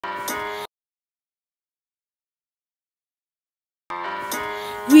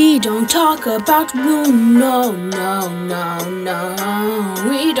We don't talk about Bruno, no, no, no.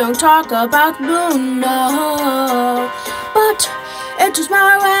 We don't talk about Bruno. But it was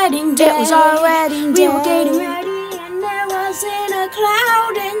my wedding day. It was our wedding day. We were getting ready and there wasn't a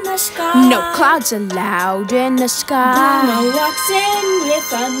cloud in the sky. No clouds allowed in the sky. Bruno walks in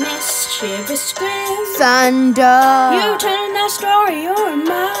with a mischievous scream. Thunder. You turn the story on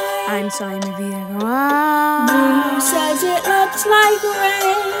mine. I'm Simon Bruno Vieira. says it looks like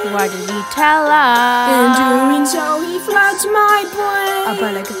rain. What did he tell us? In doing so, he floods my brain.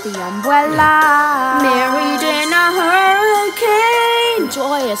 About like the umbrella. Married in a hurricane.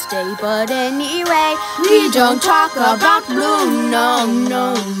 Joyous day, but anyway, We don't talk about Bruno,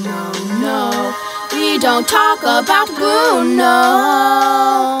 no, no, no. We don't talk about Bruno.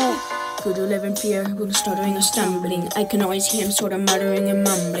 Bruno live in fear, Bruno stuttering and stumbling. I can always hear him sort of muttering and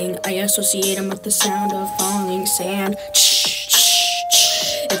mumbling. I associate him with the sound of falling sand.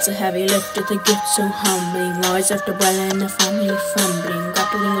 It's a heavy lift with a gift so humbling. Lies after Bella and the family fumbling.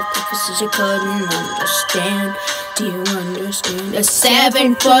 Grappling with purposes you couldn't understand. Do you understand? A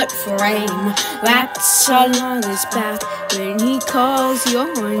 7-foot frame wraps along his back. When he calls your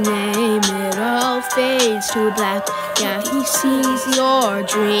name, it all fades to black. Yeah, he sees your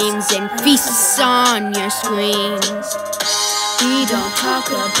dreams and feasts on your screens. We don't talk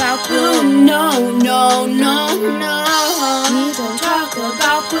about Bruno, no, no, no. We don't talk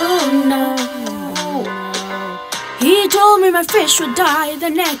about Bruno. He told me my fish would die the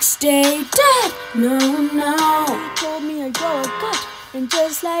next day, dead. No, no. he told me I'd grow a gut, and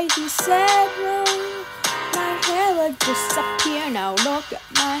just like he said, no, my hair would disappear. Now look at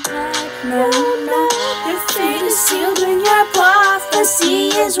my head. No, no. Your fate is sealed when your prophecy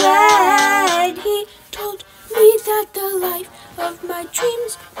is read. He told me that the life of my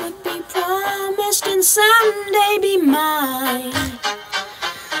dreams would be promised and someday be mine.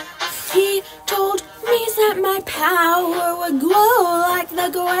 He told me that my power would grow like the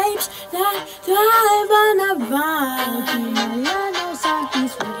grapes that thrive on a vine.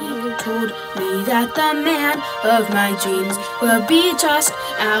 He told me that the man of my dreams will be tossed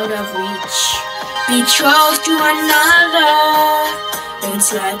out of reach, betrothed to another.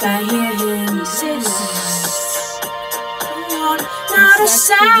 It's like I hear him say, not a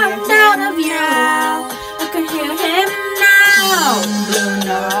sound out of you. I can hear him now.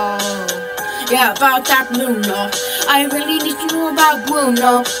 Bruno. Yeah, about that Bruno. I really need to know about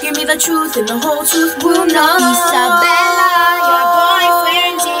Bruno. Give me the truth and the whole truth, Bruno. Isabella, your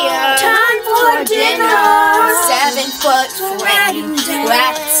boyfriend's here. Time for dinner. 7-foot frame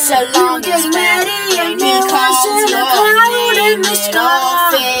wraps along his back. When he calls your name, it all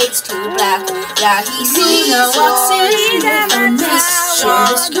fades to black. Yeah, he sees Bruno walks in with a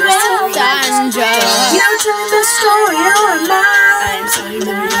mischievous thunder. You turn the story on mine. I'm sorry,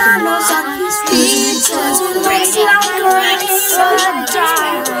 Bruno's on his feet. It looks like rain. He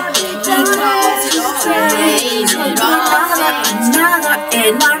calls your name, it all fades to black.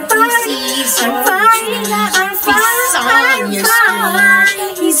 And I'm fine. Sees I'm your fine. dreams I'm feast on fine. your I'm screen.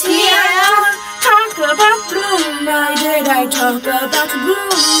 fine. He's here. Talk about Bruno. Why did I talk about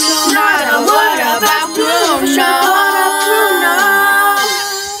Bruno? Not a